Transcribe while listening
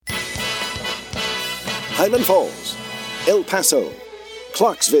Highland Falls, El Paso,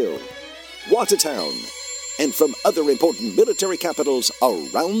 Clarksville, Watertown, and from other important military capitals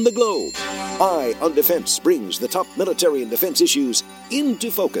around the globe. Eye on Defense brings the top military and defense issues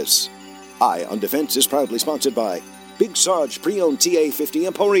into focus. Eye on Defense is proudly sponsored by Big Sarge Pre-Owned TA-50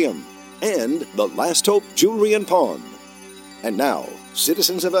 Emporium and The Last Hope Jewelry and Pawn. And now,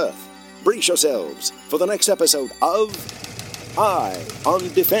 citizens of Earth, brace yourselves for the next episode of Eye on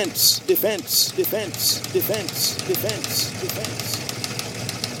Defense, Defense, Defense, Defense, Defense, Defense.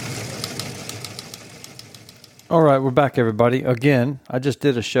 All right, we're back, everybody. Again, I just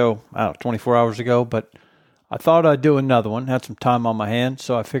did a show, 24 hours ago, but I thought I'd do another one. Had some time on my hands,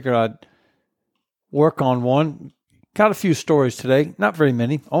 so I figured I'd work on one. Got a few stories today, not very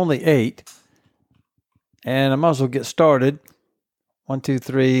many, only 8. And I might as well get started. 1, 2,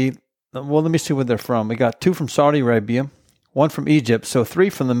 3. Well, let me see where they're from. We got 2 from Saudi Arabia, 1 from Egypt, so 3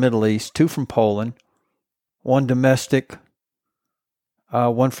 from the Middle East, 2 from Poland, 1 domestic,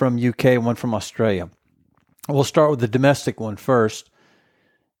 1 from UK, 1 from Australia. We'll start with the domestic one first.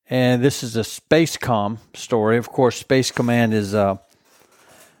 And this is a SpaceCom story. Of course, Space Command is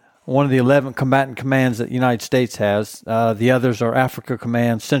one of the 11 combatant commands that the United States has. The others are Africa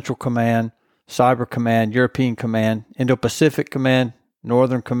Command, Central Command, Cyber Command, European Command, Indo-Pacific Command,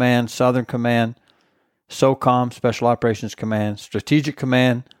 Northern Command, Southern Command, SOCOM, Special Operations Command, Strategic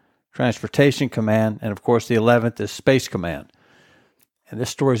Command, Transportation Command, and of course the 11th is Space Command. And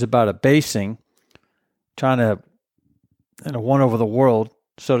this story is about a basing trying to won over the world,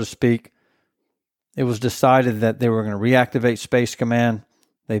 so to speak. It was decided that they were going to reactivate Space Command.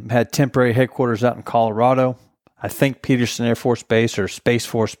 They had temporary headquarters out in Colorado, I think Peterson Air Force Base or Space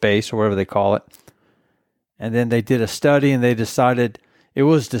Force Base or whatever they call it. And then they did a study and it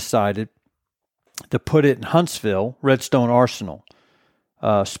was decided to put it in Huntsville, Redstone Arsenal,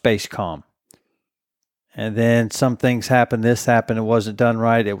 SpaceCom. And then some things happened. This happened. It wasn't done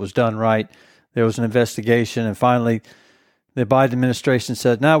right. It was done right. There was an investigation, and finally, the Biden administration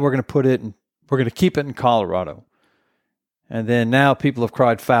said, "No, we're going to keep it in Colorado." And then now people have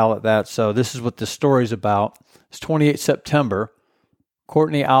cried foul at that. So this is what this story's about. It's 28 September.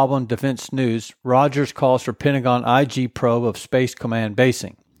 Courtney Albon, Defense News. Rogers calls for Pentagon IG probe of Space Command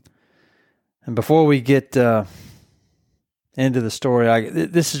basing. And before we get into the story,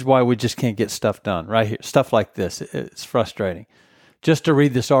 this is why we just can't get stuff done right here. Stuff like this, it's frustrating. Just to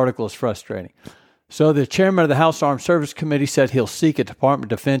read this article is frustrating. So the chairman of the House Armed Services Committee said he'll seek a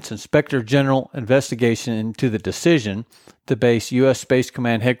Department of Defense Inspector General investigation into the decision to base U.S. Space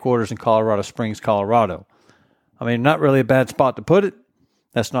Command headquarters in Colorado Springs, Colorado. I mean, not really a bad spot to put it.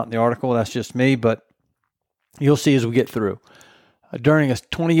 That's not in the article. That's just me, but you'll see as we get through. During a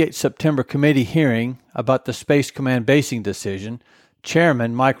 28 September committee hearing about the Space Command basing decision,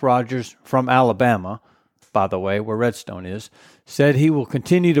 Chairman Mike Rogers from Alabama, by the way, where Redstone is, said he will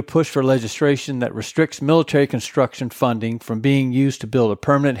continue to push for legislation that restricts military construction funding from being used to build a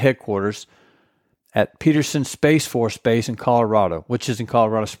permanent headquarters at Peterson Space Force Base in Colorado, which is in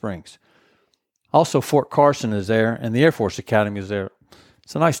Colorado Springs. Also, Fort Carson is there, and the Air Force Academy is there.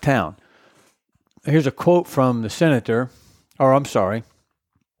 It's a nice town. Here's a quote from the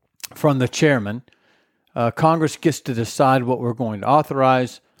from the chairman. Congress gets to decide what we're going to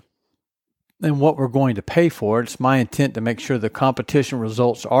authorize and what we're going to pay for. It's my intent to make sure the competition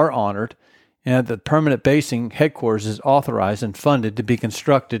results are honored and that the permanent basing headquarters is authorized and funded to be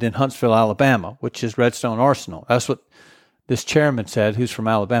constructed in Huntsville, Alabama, which is Redstone Arsenal. That's what this chairman said, who's from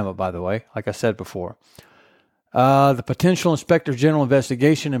Alabama, by the way, like I said before. The potential Inspector General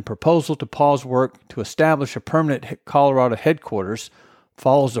investigation and proposal to pause work to establish a permanent Colorado headquarters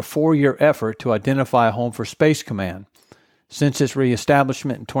follows a 4-year effort to identify a home for Space Command. Since its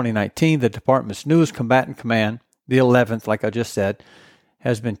reestablishment in 2019, the department's newest combatant command, the 11th, like I just said,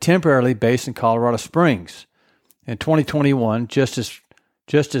 has been temporarily based in Colorado Springs. In 2021, just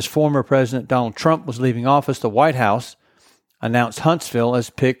as former President Donald Trump was leaving office, the White House announced Huntsville as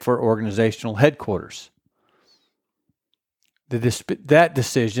pick for organizational headquarters. That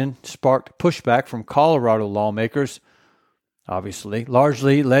decision sparked pushback from Colorado lawmakers, obviously,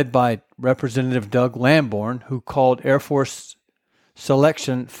 largely led by Representative Doug Lamborn, who called Air Force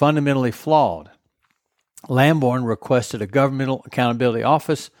selection fundamentally flawed. Lamborn requested a Governmental Accountability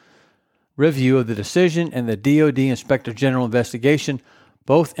Office review of the decision and the DoD Inspector General investigation.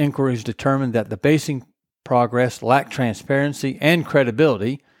 Both inquiries determined that the basing progress lacked transparency and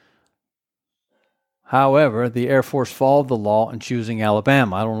credibility. However, the Air Force followed the law in choosing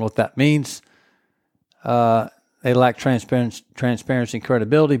Alabama. I don't know what that means. They lack transparency and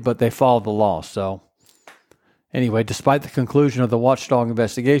credibility, but they followed the law. So Anyway, despite the conclusion of the watchdog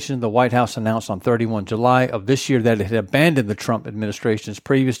investigation, the White House announced on 31 July of this year that it had abandoned the Trump administration's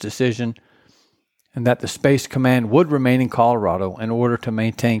previous decision and that the Space Command would remain in Colorado in order to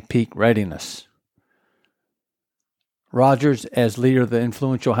maintain peak readiness. Rogers, as leader of the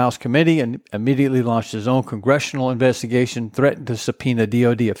influential House committee, immediately launched his own congressional investigation, threatened to subpoena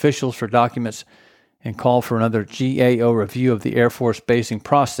DoD officials for documents, and called for another GAO review of the Air Force basing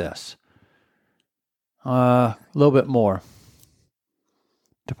process. A little bit more.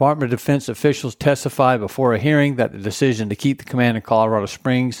 Department of Defense officials testified before a hearing that the decision to keep the command in Colorado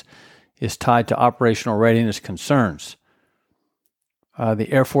Springs is tied to operational readiness concerns.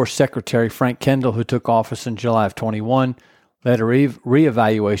 The Air Force Secretary Frank Kendall, who took office in July of 21, led a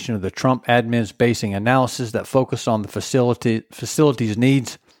reevaluation of the Trump admin's basing analysis that focused on the facility's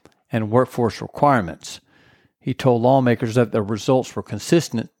needs and workforce requirements. He told lawmakers that the results were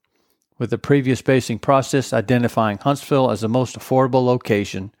consistent with the previous basing process, identifying Huntsville as the most affordable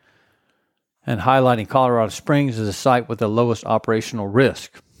location and highlighting Colorado Springs as a site with the lowest operational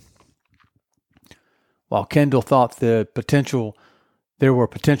risk. While Kendall thought there were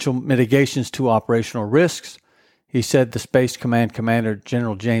potential mitigations to operational risks, he said the Space Command Commander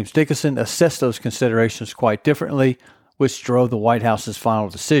General James Dickinson assessed those considerations quite differently, which drove the White House's final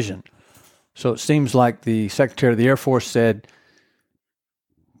decision. So it seems like the Secretary of the Air Force said,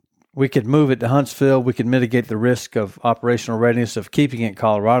 we could move it to Huntsville, we could mitigate the risk of operational readiness of keeping it in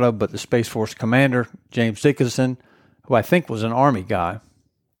Colorado, but the Space Force Commander, James Dickinson, who I think was an Army guy,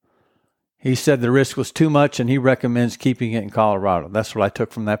 he said the risk was too much and he recommends keeping it in Colorado. That's what I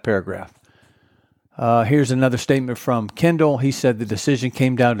took from that paragraph. Here's another statement from Kendall. He said the decision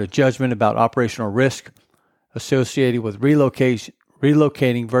came down to judgment about operational risk associated with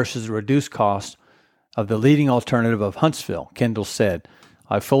relocating versus the reduced cost of the leading alternative of Huntsville. Kendall said,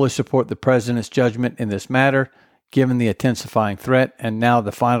 I fully support the President's judgment in this matter, given the intensifying threat, and now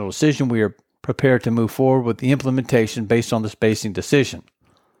the final decision. We are prepared to move forward with the implementation based on this basing decision.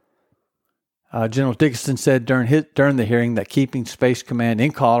 General Dickinson said during the hearing that keeping Space Command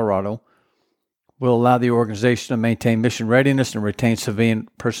in Colorado will allow the organization to maintain mission readiness and retain civilian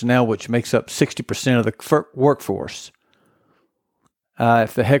personnel, which makes up 60% of the workforce.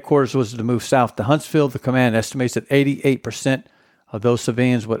 If the headquarters was to move south to Huntsville, the command estimates that 88% of those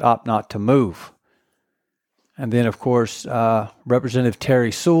civilians would opt not to move. And then, of course, Representative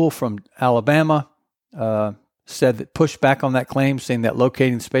Terry Sewell from Alabama said that pushed back on that claim, saying that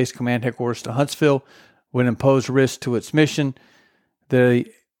locating the Space Command headquarters to Huntsville would impose risk to its mission. The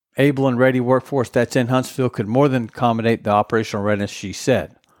able and ready workforce that's in Huntsville could more than accommodate the operational readiness, she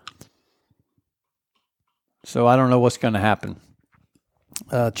said. So I don't know what's going to happen.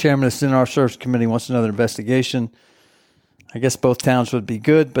 Chairman of the Senate Armed Services Committee wants another investigation. I guess both towns would be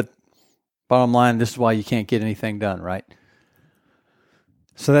good, but bottom line, this is why you can't get anything done, right?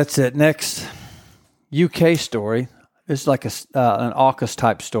 So that's it. Next, UK story. This is like an AUKUS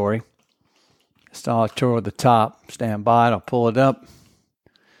type story. It's toward the top. Stand by. I'll pull it up.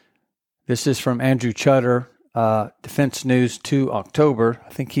 This is from Andrew Chutter, Defense News 2 October. I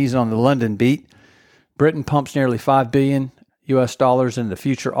think he's on the London beat. Britain pumps nearly $5 billion in the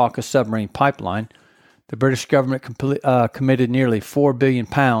future AUKUS submarine pipeline. The British government committed nearly £4 billion,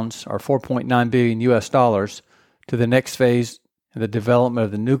 or $4.9 billion to the next phase in the development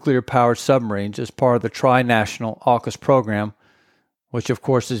of the nuclear-powered submarines as part of the tri-national AUKUS program, which of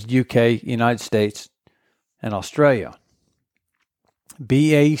course is UK, United States, and Australia.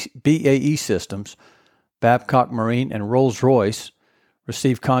 BAE Systems, Babcock Marine, and Rolls-Royce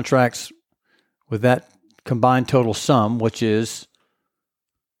received contracts with that combined total sum, which is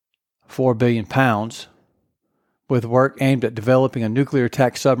 £4 billion, with work aimed at developing a nuclear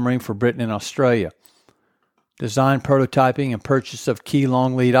attack submarine for Britain and Australia. Design, prototyping, and purchase of key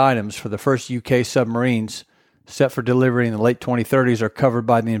long lead items for the first UK submarines set for delivery in the late 2030s are covered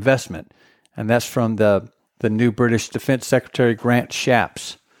by the investment, and that's from the new British Defense Secretary Grant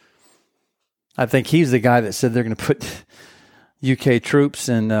Shapps. I think he's the guy that said they're going to put UK troops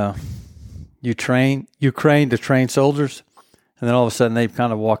in Ukraine to train soldiers, and then all of a sudden they've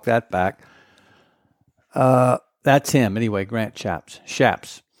kind of walked that back. That's him. Anyway, Grant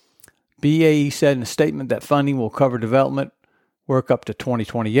Shapps. BAE said in a statement that funding will cover development work up to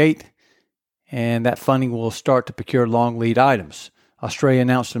 2028, and that funding will start to procure long lead items. Australia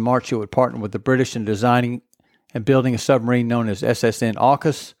announced in March it would partner with the British in designing and building a submarine known as SSN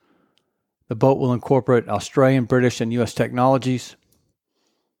AUKUS. The boat will incorporate Australian, British, and U.S. technologies.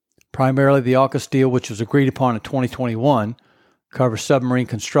 Primarily, the AUKUS deal, which was agreed upon in 2021, covers submarine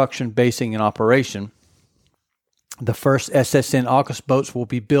construction, basing, and operation. The first SSN AUKUS boats will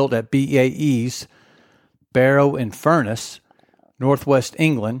be built at BAE's Barrow in Furness, northwest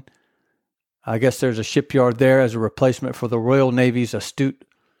England. I guess there's a shipyard there as a replacement for the Royal Navy's Astute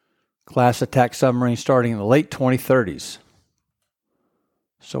class attack submarine starting in the late 2030s.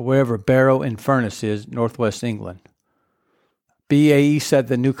 So wherever Barrow in Furness is, northwest England. BAE said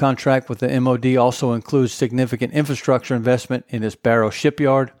the new contract with the MOD also includes significant infrastructure investment in its Barrow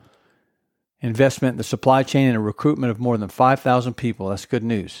shipyard, investment in the supply chain, and a recruitment of more than 5,000 people. That's good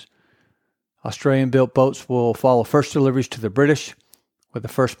news. Australian-built boats will follow first deliveries to the British, with the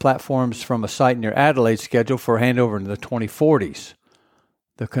first platforms from a site near Adelaide scheduled for handover in the 2040s.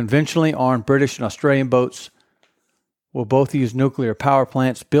 The conventionally armed British and Australian boats will both use nuclear power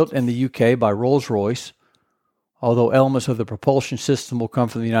plants built in the UK by Rolls-Royce, although elements of the propulsion system will come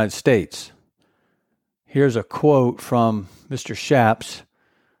from the United States. Here's a quote from Mr. Shapps.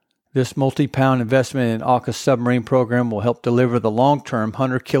 This multi-pound investment in AUKUS Submarine program will help deliver the long-term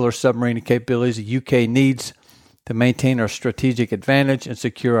hunter-killer submarine capabilities the UK needs to maintain our strategic advantage and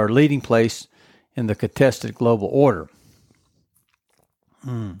secure our leading place in the contested global order.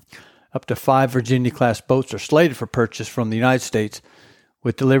 Up to 5 Virginia-class boats are slated for purchase from the United States,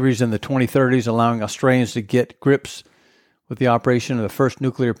 with deliveries in the 2030s allowing Australians to get grips with the operation of the first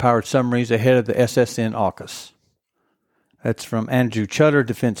nuclear-powered submarines ahead of the SSN AUKUS. That's from Andrew Chutter,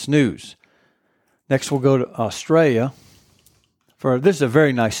 Defense News. Next, we'll go to Australia. This is a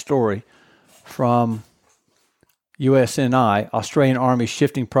very nice story from USNI, Australian Army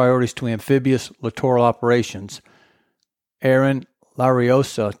shifting priorities to amphibious littoral operations. Aaron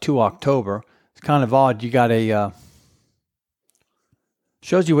Lariosa, 2 October. It's kind of odd. You got a...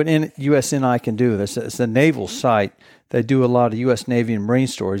 shows you what USNI can do. It's a naval site. They do a lot of U.S. Navy and Marine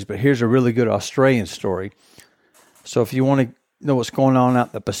stories, but here's a really good Australian story. So if you want to know what's going on out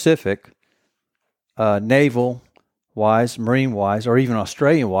in the Pacific, naval-wise, Marine-wise, or even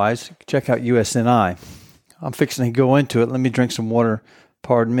Australian-wise, check out USNI. I'm fixing to go into it. Let me drink some water.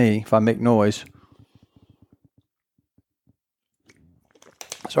 Pardon me if I make noise.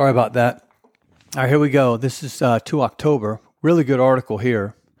 Sorry about that. All right, here we go. This is 2 October. Really good article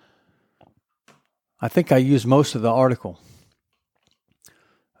here. I think I used most of the article.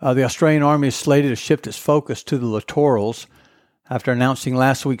 The Australian Army is slated to shift its focus to the littorals after announcing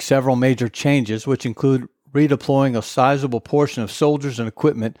last week several major changes, which include redeploying a sizable portion of soldiers and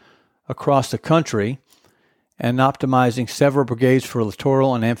equipment across the country and optimizing several brigades for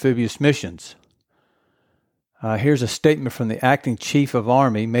littoral and amphibious missions. Here's a statement from the Acting Chief of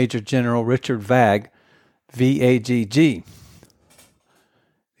Army, Major General Richard Vagg, VAGG.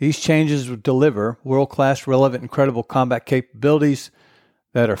 These changes will deliver world-class, relevant, and credible combat capabilities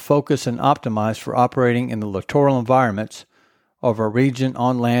that are focused and optimized for operating in the littoral environments of our region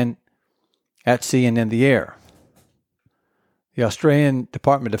on land, at sea, and in the air. The Australian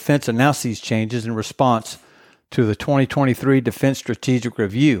Department of Defense announced these changes in response to the 2023 Defense Strategic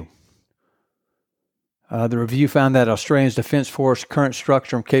Review. The review found that Australia's Defence Force current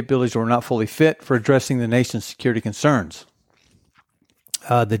structure and capabilities were not fully fit for addressing the nation's security concerns.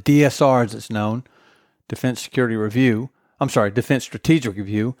 The DSR, as it's known, Defence Strategic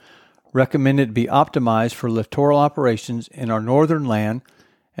Review, recommended it be optimized for littoral operations in our northern land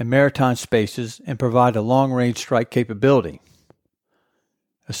and maritime spaces and provide a long-range strike capability.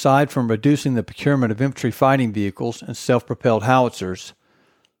 Aside from reducing the procurement of infantry fighting vehicles and self-propelled howitzers,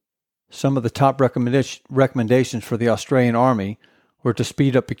 some of the top recommendations for the Australian Army were to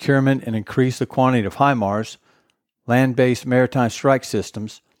speed up procurement and increase the quantity of HIMARS, land-based maritime strike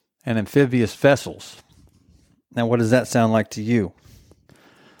systems, and amphibious vessels. Now, what does that sound like to you?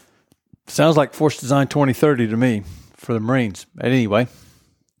 Sounds like Force Design 2030 to me for the Marines. But anyway,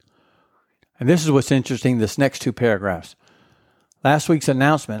 and this is what's interesting, this next 2 paragraphs. Last week's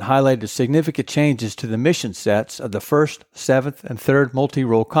announcement highlighted significant changes to the mission sets of the 1st, 7th, and 3rd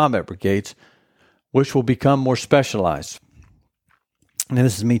multi-role combat brigades, which will become more specialized. And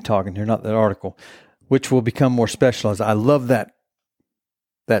this is me talking here, not that article. Which will become more specialized. I love that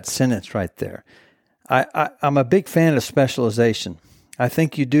sentence right there. I'm a big fan of specialization. I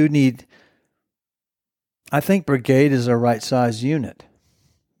think you do need... I think brigade is a right-sized unit,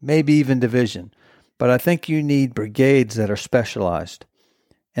 maybe even division. But I think you need brigades that are specialized.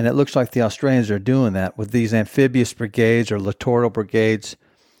 And it looks like the Australians are doing that with these amphibious brigades or littoral brigades.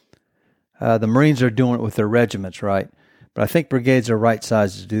 The Marines are doing it with their regiments, right? But I think brigades are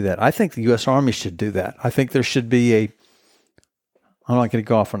right-sized to do that. I think the U.S. Army should do that. I think there should be I'm not going to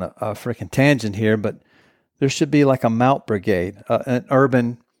go off on a freaking tangent here, but there should be like a MOUT brigade, an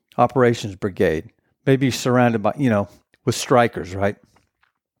urban operations brigade, maybe surrounded by, with strikers, right?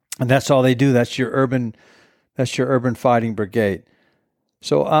 And that's all they do. That's your urban fighting brigade.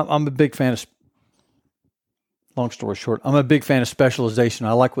 So I'm a big fan long story short, I'm a big fan of specialization.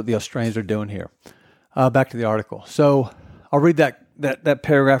 I like what the Australians are doing here. Back to the article. So I'll read that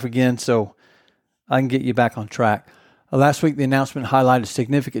paragraph again so I can get you back on track. Last week, the announcement highlighted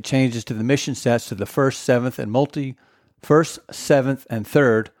significant changes to the mission sets to the 1st, 7th, and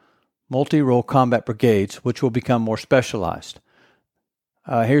 3rd multi-role combat brigades, which will become more specialized.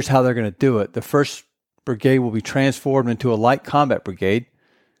 Here's how they're going to do it. The 1st Brigade will be transformed into a light combat brigade,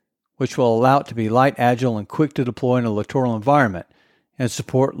 which will allow it to be light, agile, and quick to deploy in a littoral environment and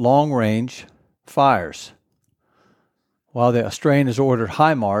support long-range fires. While the Australian has ordered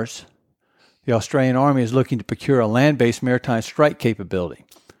HIMARS, the Australian Army is looking to procure a land-based maritime strike capability.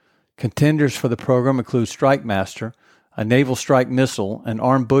 Contenders for the program include Strike Master, a naval strike missile, an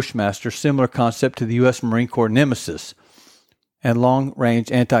armed Bushmaster, similar concept to the U.S. Marine Corps Nemesis, and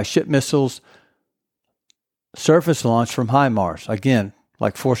long-range anti-ship missiles, surface launch from HIMARS, again,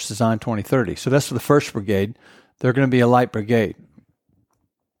 like Force Design 2030. So that's for the 1st Brigade. They're going to be a light brigade.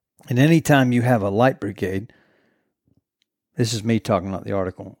 And anytime you have a light brigade, this is me talking about the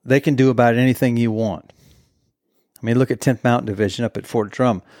article, they can do about anything you want. I mean, look at 10th Mountain Division up at Fort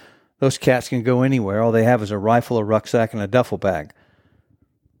Drum. Those cats can go anywhere. All they have is a rifle, a rucksack, and a duffel bag.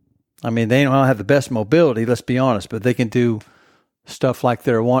 I mean, they don't have the best mobility, let's be honest, but they can do stuff like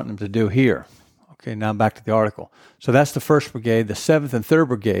they're wanting them to do here. Okay, now back to the article. So that's the 1st Brigade. The 7th and 3rd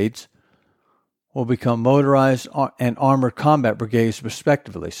Brigades will become motorized and armored combat brigades,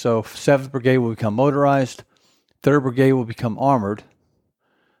 respectively. So 7th Brigade will become motorized. 3rd Brigade will become armored.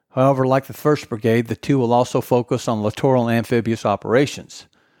 However, like the 1st Brigade, the two will also focus on littoral and amphibious operations.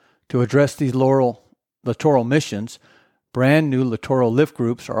 To address these littoral missions, brand new littoral lift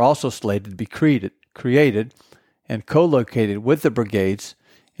groups are also slated to be created and co-located with the brigades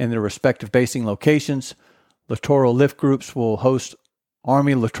in their respective basing locations. Littoral lift groups will host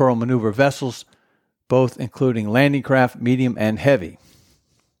Army littoral maneuver vessels, both including landing craft, medium, and heavy.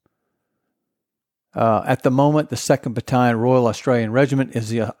 At the moment, the 2nd Battalion Royal Australian Regiment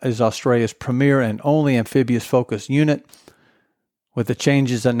is Australia's premier and only amphibious-focused unit. With the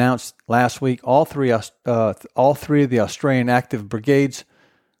changes announced last week, all three of the Australian active brigades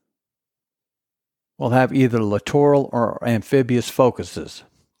will have either littoral or amphibious focuses.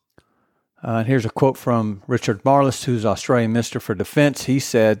 And here's a quote from Richard Marlis, who's Australian Minister for Defence. He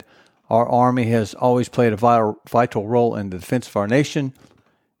said, "Our Army has always played a vital role in the defence of our nation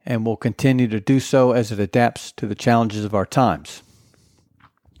and will continue to do so as it adapts to the challenges of our times."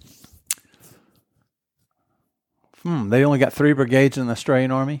 They only got 3 brigades in the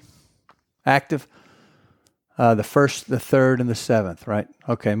Australian Army active. The 1st, the 3rd, and the 7th, right?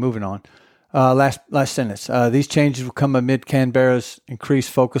 Okay, moving on. Last sentence. These changes will come amid Canberra's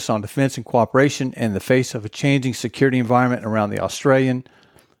increased focus on defence and cooperation in the face of a changing security environment around Australia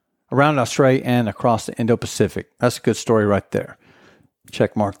and across the Indo-Pacific. That's a good story right there.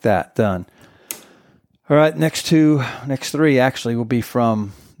 Check mark that. Done. All right, next 3 actually will be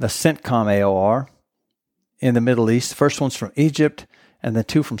from the CENTCOM AOR in the Middle East. The first one's from Egypt, and then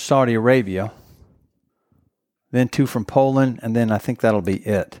 2 from Saudi Arabia, then 2 from Poland, and then I think that'll be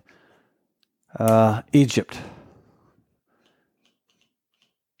it. Egypt.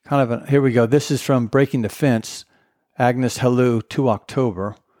 Here we go. This is from Breaking the Fence, Agnes Helou, 2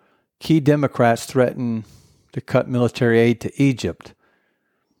 October. Key Democrats threaten to cut military aid to Egypt.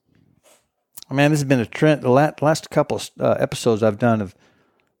 Man, this has been a trend. The last couple of episodes I've done have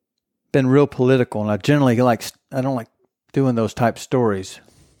been real political, and I don't like doing those type stories.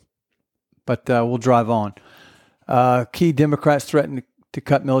 But we'll drive on. Key Democrats threaten to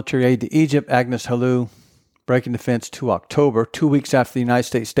cut military aid to Egypt. Agnes Helou, Breaking the Fence, 2 October. 2 weeks after the United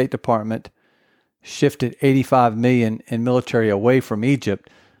States State Department shifted $85 million in military away from Egypt,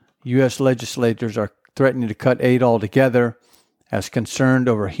 U.S. legislators are threatening to cut aid altogether as concerned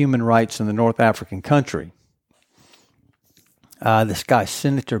over human rights in the North African country. This guy,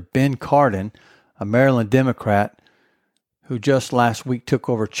 Senator Ben Cardin, a Maryland Democrat, who just last week took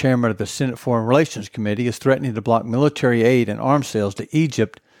over chairman of the Senate Foreign Relations Committee, is threatening to block military aid and arms sales to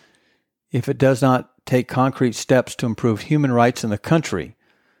Egypt if it does not take concrete steps to improve human rights in the country.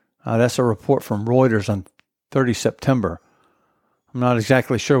 That's a report from Reuters on 30 September. I'm not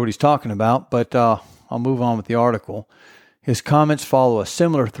exactly sure what he's talking about, but I'll move on with the article. His comments follow a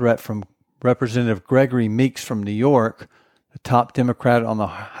similar threat from Representative Gregory Meeks from New York, the top Democrat on the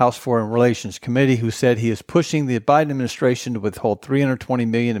House Foreign Relations Committee, who said he is pushing the Biden administration to withhold $320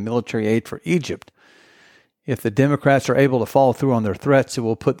 million in military aid for Egypt. If the Democrats are able to follow through on their threats, it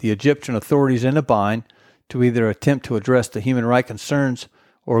will put the Egyptian authorities in a bind to either attempt to address the human rights concerns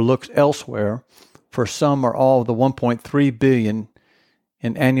or look elsewhere for some or all of the $1.3 billion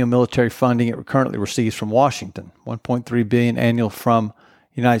in annual military funding it currently receives from Washington, $1.3 billion annual from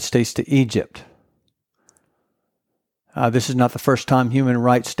the United States to Egypt. This is not the first time human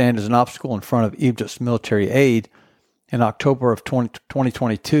rights stand as an obstacle in front of Egypt's military aid. In October of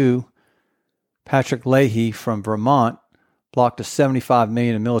 2022, Patrick Leahy from Vermont blocked a $75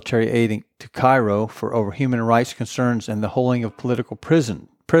 million in military aid to Cairo for over human rights concerns and the holding of political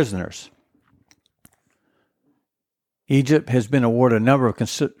prisoners. Egypt has been awarded a number of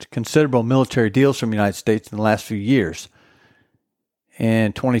considerable military deals from the United States in the last few years.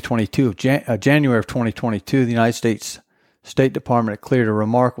 In 2022, January of 2022, the United States State Department cleared a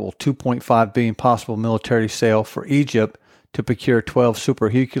remarkable $2.5 billion possible military sale for Egypt to procure 12 Super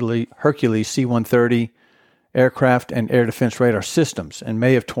Hercules C-130 aircraft and air defense radar systems. In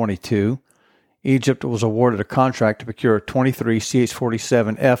May of 22, Egypt was awarded a contract to procure 23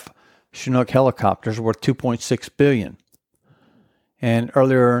 CH-47F Chinook helicopters worth $2.6 billion. And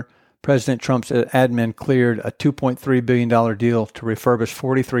earlier, President Trump's admin cleared a $2.3 billion deal to refurbish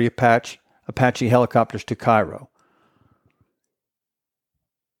 43 Apache helicopters to Cairo.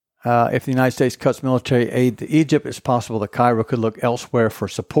 If the United States cuts military aid to Egypt, it's possible that Cairo could look elsewhere for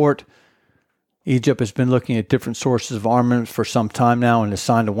support. Egypt has been looking at different sources of armaments for some time now and has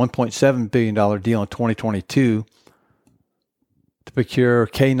signed a $1.7 billion deal in 2022 to procure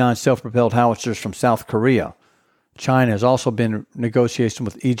K-9 self-propelled howitzers from South Korea. China has also been in negotiation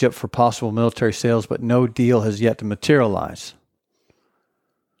with Egypt for possible military sales, but no deal has yet to materialize.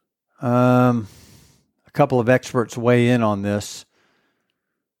 A couple of experts weigh in on this.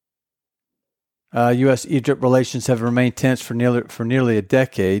 U.S.-Egypt relations have remained tense for nearly a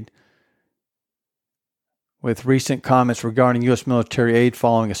decade, with recent comments regarding U.S. military aid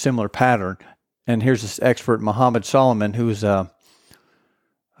following a similar pattern. And here's this expert, Mohammed Solomon, who's a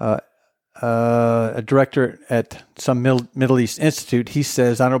director at some Middle East Institute. He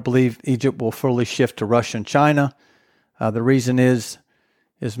says, I don't believe Egypt will fully shift to Russia and China. The reason is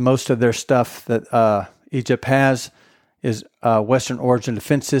most of their stuff that Egypt has is Western origin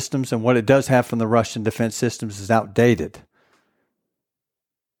defense systems, and what it does have from the Russian defense systems is outdated.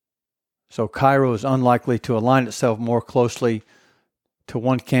 So Cairo is unlikely to align itself more closely to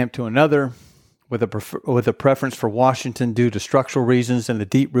one camp to another, with a preference for Washington due to structural reasons and the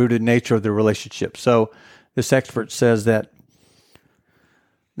deep-rooted nature of the relationship. So this expert says that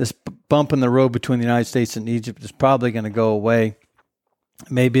this bump in the road between the United States and Egypt is probably going to go away.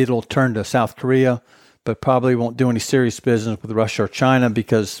 Maybe it'll turn to South Korea, but probably won't do any serious business with Russia or China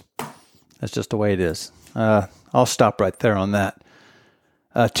because that's just the way it is. I'll stop right there on that.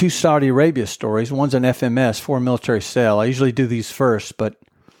 Two Saudi Arabia stories. One's an FMS, foreign military sale. I usually do these first, but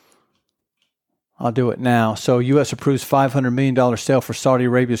I'll do it now. So U.S. approves $500 million sale for Saudi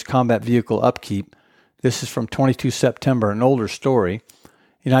Arabia's combat vehicle upkeep. This is from 22 September, an older story.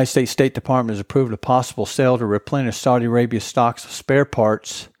 The United States State Department has approved a possible sale to replenish Saudi Arabia's stocks of spare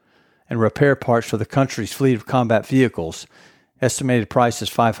parts and repair parts for the country's fleet of combat vehicles. Estimated price is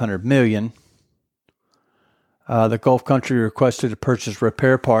 $500 million. The Gulf country requested to purchase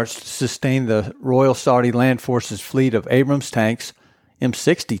repair parts to sustain the Royal Saudi Land Forces fleet of Abrams tanks,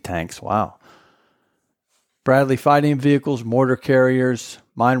 M60 tanks, wow. Bradley fighting vehicles, mortar carriers,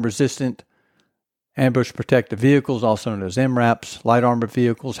 mine-resistant, ambush-protected vehicles, also known as MRAPS, light armored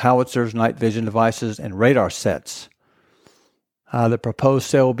vehicles, howitzers, night vision devices, and radar sets. The proposed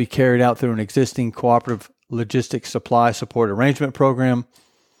sale will be carried out through an existing cooperative logistics supply support arrangement program,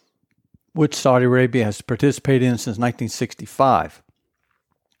 which Saudi Arabia has participated in since 1965.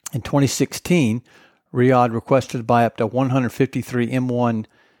 In 2016, Riyadh requested to buy up to 153 M1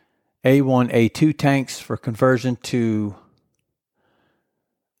 A1A2 tanks for conversion to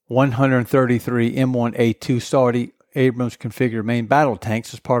 133 M1A2 Saudi Abrams configured main battle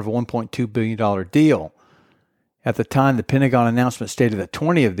tanks as part of a $1.2 billion deal. At the time, the Pentagon announcement stated that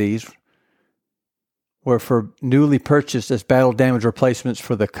 20 of these were for newly purchased as battle damage replacements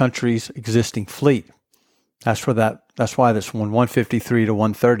for the country's existing fleet. That's why this one 153 to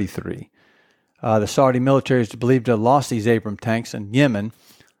 133. The Saudi military is believed to have lost these Abrams tanks in Yemen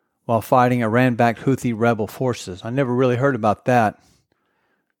while fighting Iran-backed Houthi rebel forces. I never really heard about that.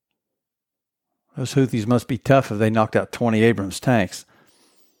 Those Houthis must be tough if they knocked out 20 Abrams tanks.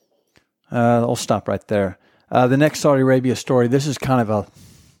 I'll stop right there. The next Saudi Arabia story, this is kind of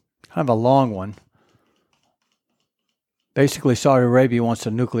a long one. Basically, Saudi Arabia wants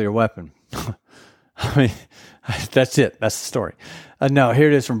a nuclear weapon. I mean, that's it. That's the story. No, here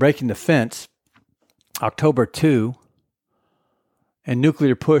it is from Breaking Defense, October 2. And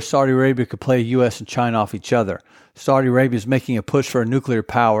nuclear push, Saudi Arabia could play U.S. and China off each other. Saudi Arabia is making a push for a nuclear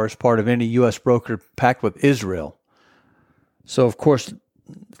power as part of any U.S. brokered pact with Israel. So, of course,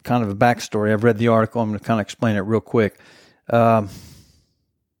 kind of a backstory. I've read the article. I'm going to kind of explain it real quick. Bottom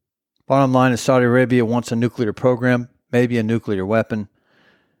line is Saudi Arabia wants a nuclear program, maybe a nuclear weapon.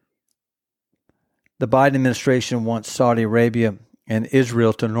 The Biden administration wants Saudi Arabia and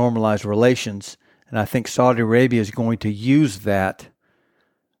Israel to normalize relations, and I think Saudi Arabia is going to use that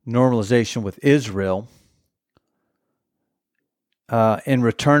normalization with Israel. In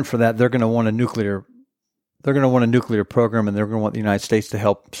return for that, they're going to want a nuclear program, and they're going to want the United States to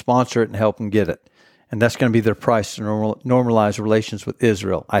help sponsor it and help them get it. And that's going to be their price to normalize relations with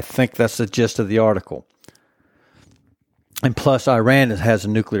Israel. I think that's the gist of the article. And plus, Iran has a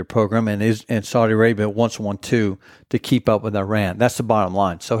nuclear program, and Saudi Arabia wants one too to keep up with Iran. That's the bottom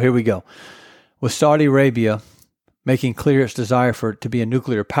line. So here we go. With Saudi Arabia making clear its desire for it to be a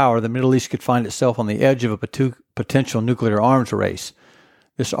nuclear power, the Middle East could find itself on the edge of a potential nuclear arms race.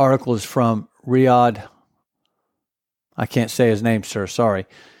 This article is from Riyadh. I can't say his name, sir. Sorry.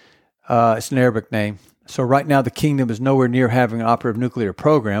 It's an Arabic name. So right now, the kingdom is nowhere near having an operative nuclear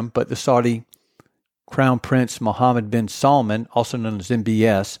program, but the Saudi Crown Prince Mohammed bin Salman, also known as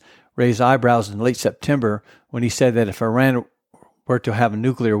MBS, raised eyebrows in late September when he said that if Iran were to have a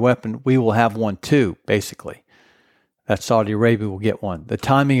nuclear weapon, we will have one too, basically. That Saudi Arabia will get one. The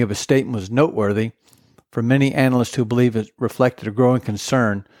timing of his statement was noteworthy for many analysts who believe it reflected a growing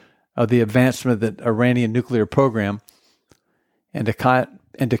concern of the advancement of the Iranian nuclear program and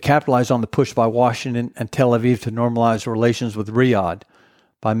to capitalize on the push by Washington and Tel Aviv to normalize relations with Riyadh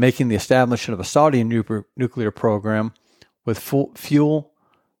by making the establishment of a Saudi nuclear program with fuel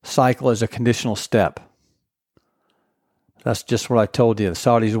cycle as a conditional step. That's just what I told you. The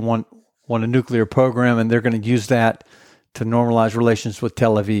Saudis want a nuclear program, and they're going to use that to normalize relations with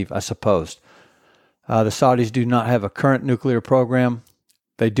Tel Aviv, I suppose. The Saudis do not have a current nuclear program.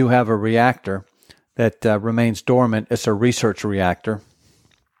 They do have a reactor that remains dormant. It's a research reactor.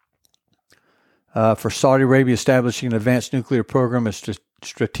 For Saudi Arabia, establishing an advanced nuclear program is a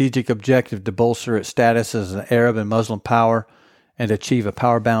strategic objective to bolster its status as an Arab and Muslim power and achieve a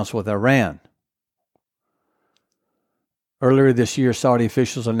power balance with Iran. Earlier this year, Saudi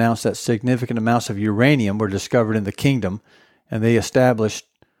officials announced that significant amounts of uranium were discovered in the kingdom, and they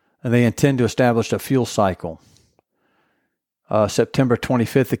intend to establish a fuel cycle. September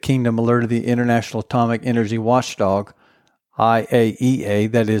 25th, the kingdom alerted the International Atomic Energy Watchdog,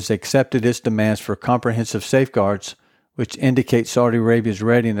 IAEA, that has accepted its demands for comprehensive safeguards, which indicate Saudi Arabia's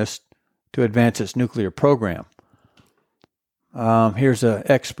readiness to advance its nuclear program. Here's an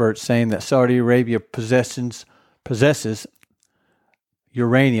expert saying that Saudi Arabia possesses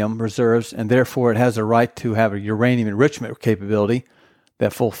uranium reserves, and therefore it has a right to have a uranium enrichment capability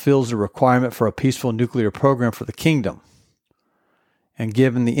that fulfills the requirement for a peaceful nuclear program for the kingdom. And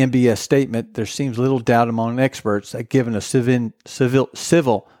given the MBS statement, there seems little doubt among experts that given a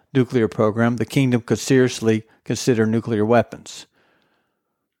civil nuclear program, the kingdom could seriously consider nuclear weapons.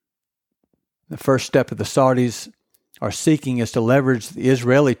 The first step that the Saudis are seeking is to leverage the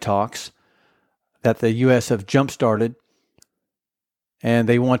Israeli talks that the U.S. have jump-started, and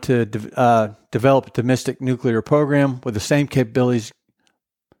they want to develop a domestic nuclear program with the same capabilities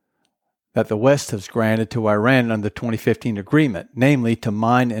that the West has granted to Iran under the 2015 agreement, namely to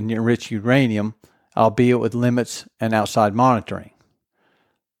mine and enrich uranium, albeit with limits and outside monitoring.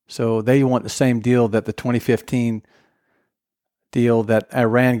 So they want the same deal that the 2015 deal that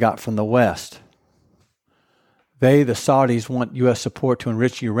Iran got from the West. The Saudis, want U.S. support to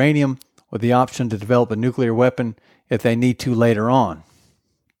enrich uranium with the option to develop a nuclear weapon if they need to later on.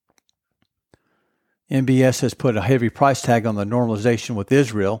 MBS has put a heavy price tag on the normalization with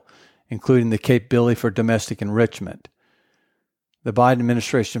Israel, including the capability for domestic enrichment. The Biden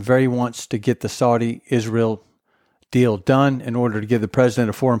administration very wants to get the Saudi-Israel deal done in order to give the president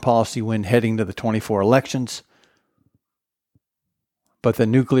a foreign policy win heading to the 24 elections. But the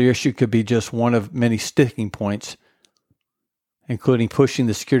nuclear issue could be just one of many sticking points, including pushing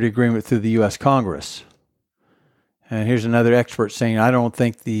the security agreement through the U.S. Congress. And here's another expert saying, I don't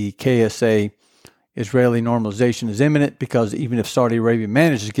think the KSA Israeli normalization is imminent because even if Saudi Arabia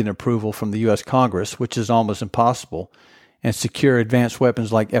manages to get approval from the U.S. Congress, which is almost impossible, and secure advanced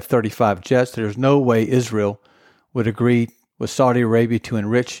weapons like F-35 jets, there's no way Israel would agree with Saudi Arabia to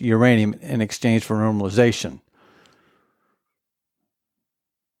enrich uranium in exchange for normalization.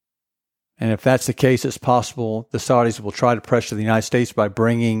 And if that's the case, it's possible the Saudis will try to pressure the United States by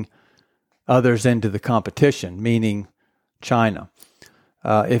bringing others into the competition, meaning China.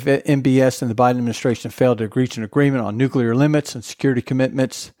 If MBS and the Biden administration fail to reach an agreement on nuclear limits and security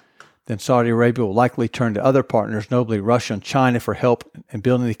commitments, then Saudi Arabia will likely turn to other partners, notably Russia and China, for help in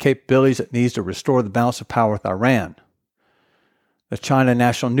building the capabilities it needs to restore the balance of power with Iran. The China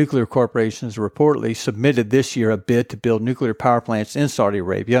National Nuclear Corporation has reportedly submitted this year a bid to build nuclear power plants in Saudi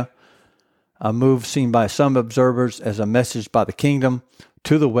Arabia, a move seen by some observers as a message by the kingdom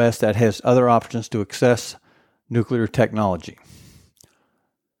to the West that has other options to access nuclear technology.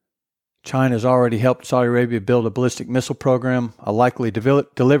 China has already helped Saudi Arabia build a ballistic missile program, a likely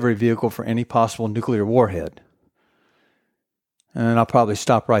delivery vehicle for any possible nuclear warhead. And I'll probably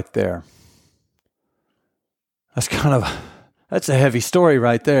stop right there. That's a heavy story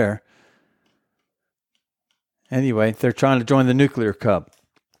right there. Anyway, they're trying to join the nuclear club.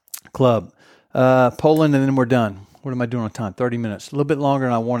 Poland, and then we're done. What am I doing on time? 30 minutes. A little bit longer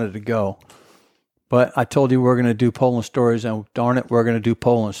than I wanted to go. But I told you we're going to do Poland stories, and darn it, we're going to do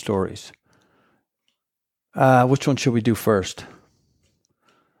Poland stories. Which one should we do first?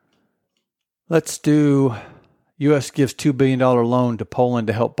 Let's do U.S. gives $2 billion loan to Poland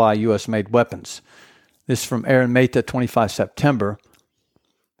to help buy U.S.-made weapons. This is from Aaron Mehta, 25 September.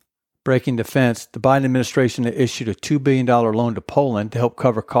 Breaking defense, the Biden administration issued a $2 billion loan to Poland to help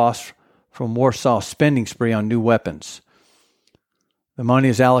cover costs from Warsaw's spending spree on new weapons. The money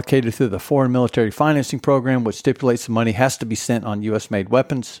is allocated through the Foreign Military Financing Program, which stipulates the money has to be spent on U.S.-made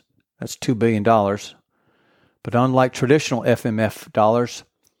weapons. That's $2 billion. But unlike traditional FMF dollars,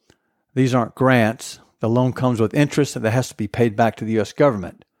 these aren't grants. The loan comes with interest that has to be paid back to the U.S.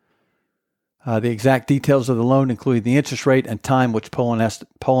 government. The exact details of the loan, including the interest rate and time which Poland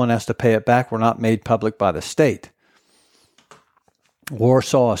has to pay it back, were not made public by the state.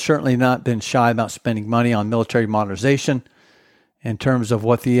 Warsaw has certainly not been shy about spending money on military modernization. In terms of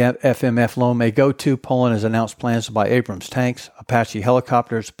what the FMF loan may go to, Poland has announced plans to buy Abrams tanks, Apache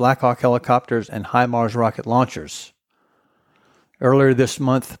helicopters, Black Hawk helicopters, and HIMARS rocket launchers. Earlier this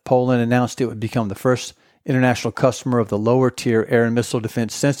month, Poland announced it would become the first international customer of the lower-tier air and missile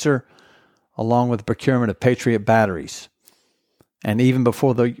defense sensor, along with the procurement of Patriot batteries. And even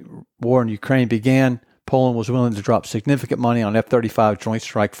before the war in Ukraine began, Poland was willing to drop significant money on F-35 Joint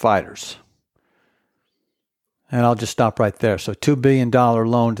Strike Fighters. And I'll just stop right there. So $2 billion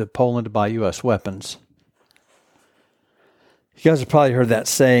loan to Poland to buy U.S. weapons. You guys have probably heard that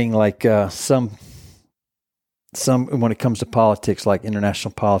saying, like some when it comes to politics, like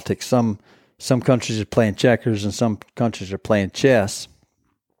international politics, some countries are playing checkers and some countries are playing chess.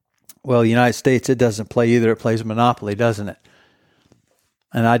 Well, the United States, it doesn't play either. It plays Monopoly, doesn't it?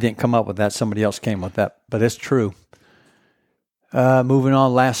 And I didn't come up with that. Somebody else came with that, but it's true. Moving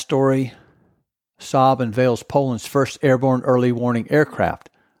on, last story. Saab unveils Poland's first airborne early warning aircraft.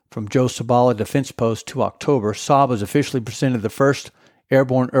 From Joe Sabala Defense Post to October, Saab has officially presented the first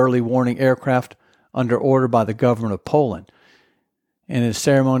airborne early warning aircraft under order by the government of Poland. In a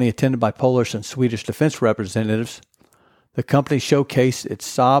ceremony attended by Polish and Swedish defense representatives, the company showcased its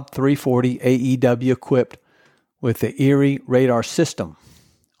Saab 340 AEW equipped with the Erie I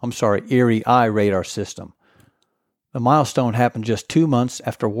radar system. The milestone happened just 2 months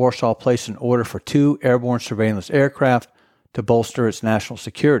after Warsaw placed an order for 2 airborne surveillance aircraft to bolster its national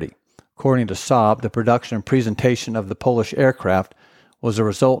security. According to Saab, the production and presentation of the Polish aircraft was a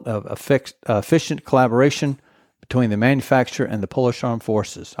result of efficient collaboration between the manufacturer and the Polish Armed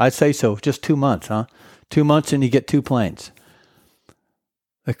Forces. I'd say so. Just 2 months, huh? 2 months and you get 2 planes.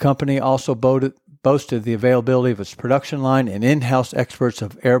 The company also boasted the availability of its production line and in-house experts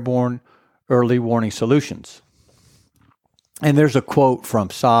of airborne early warning solutions. And there's a quote from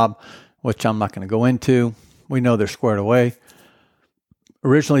Saab, which I'm not going to go into. We know they're squared away.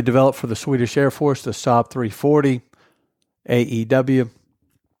 Originally developed for the Swedish Air Force, the Saab 340 AEW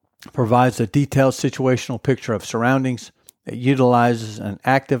provides a detailed situational picture of surroundings. It utilizes an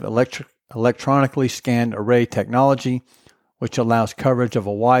active electronically scanned array technology, which allows coverage of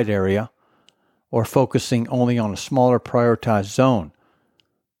a wide area or focusing only on a smaller prioritized zone.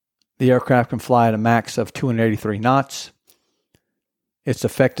 The aircraft can fly at a max of 283 knots. Its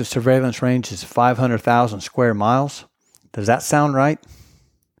effective surveillance range is 500,000 square miles. Does that sound right?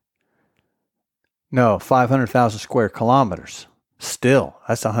 No, 500,000 square kilometers. Still,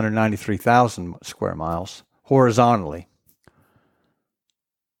 that's 193,000 square miles horizontally.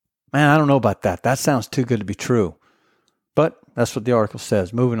 Man, I don't know about that. That sounds too good to be true. But that's what the article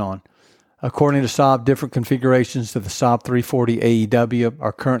says. Moving on. According to Saab, different configurations of the Saab 340 AEW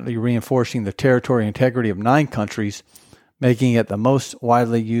are currently reinforcing the territorial integrity of 9 countries, making it the most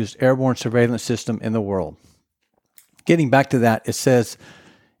widely used airborne surveillance system in the world. Getting back to that, it says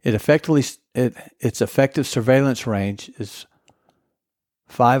its effective surveillance range is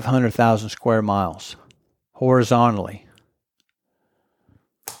 500,000 square miles horizontally.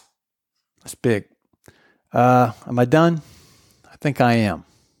 That's big. Am I done? I think I am.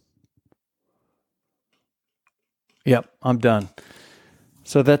 Yep, I'm done.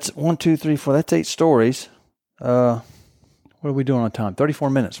 So that's 1, 2, 3, 4. That's 8 stories. What are we doing on time? 34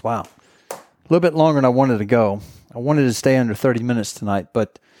 minutes. Wow. A little bit longer than I wanted to go. I wanted to stay under 30 minutes tonight,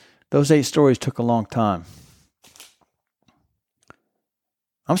 but those 8 stories took a long time.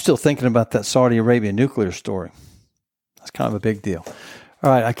 I'm still thinking about that Saudi Arabia nuclear story. That's kind of a big deal.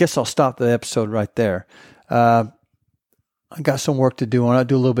 All right, I guess I'll stop the episode right there. I got some work to do on it. I'll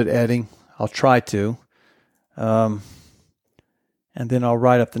do a little bit of editing. I'll try to. And then I'll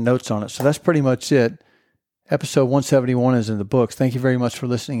write up the notes on it. So that's pretty much it. Episode 171 is in the books. Thank you very much for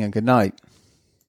listening, and good night.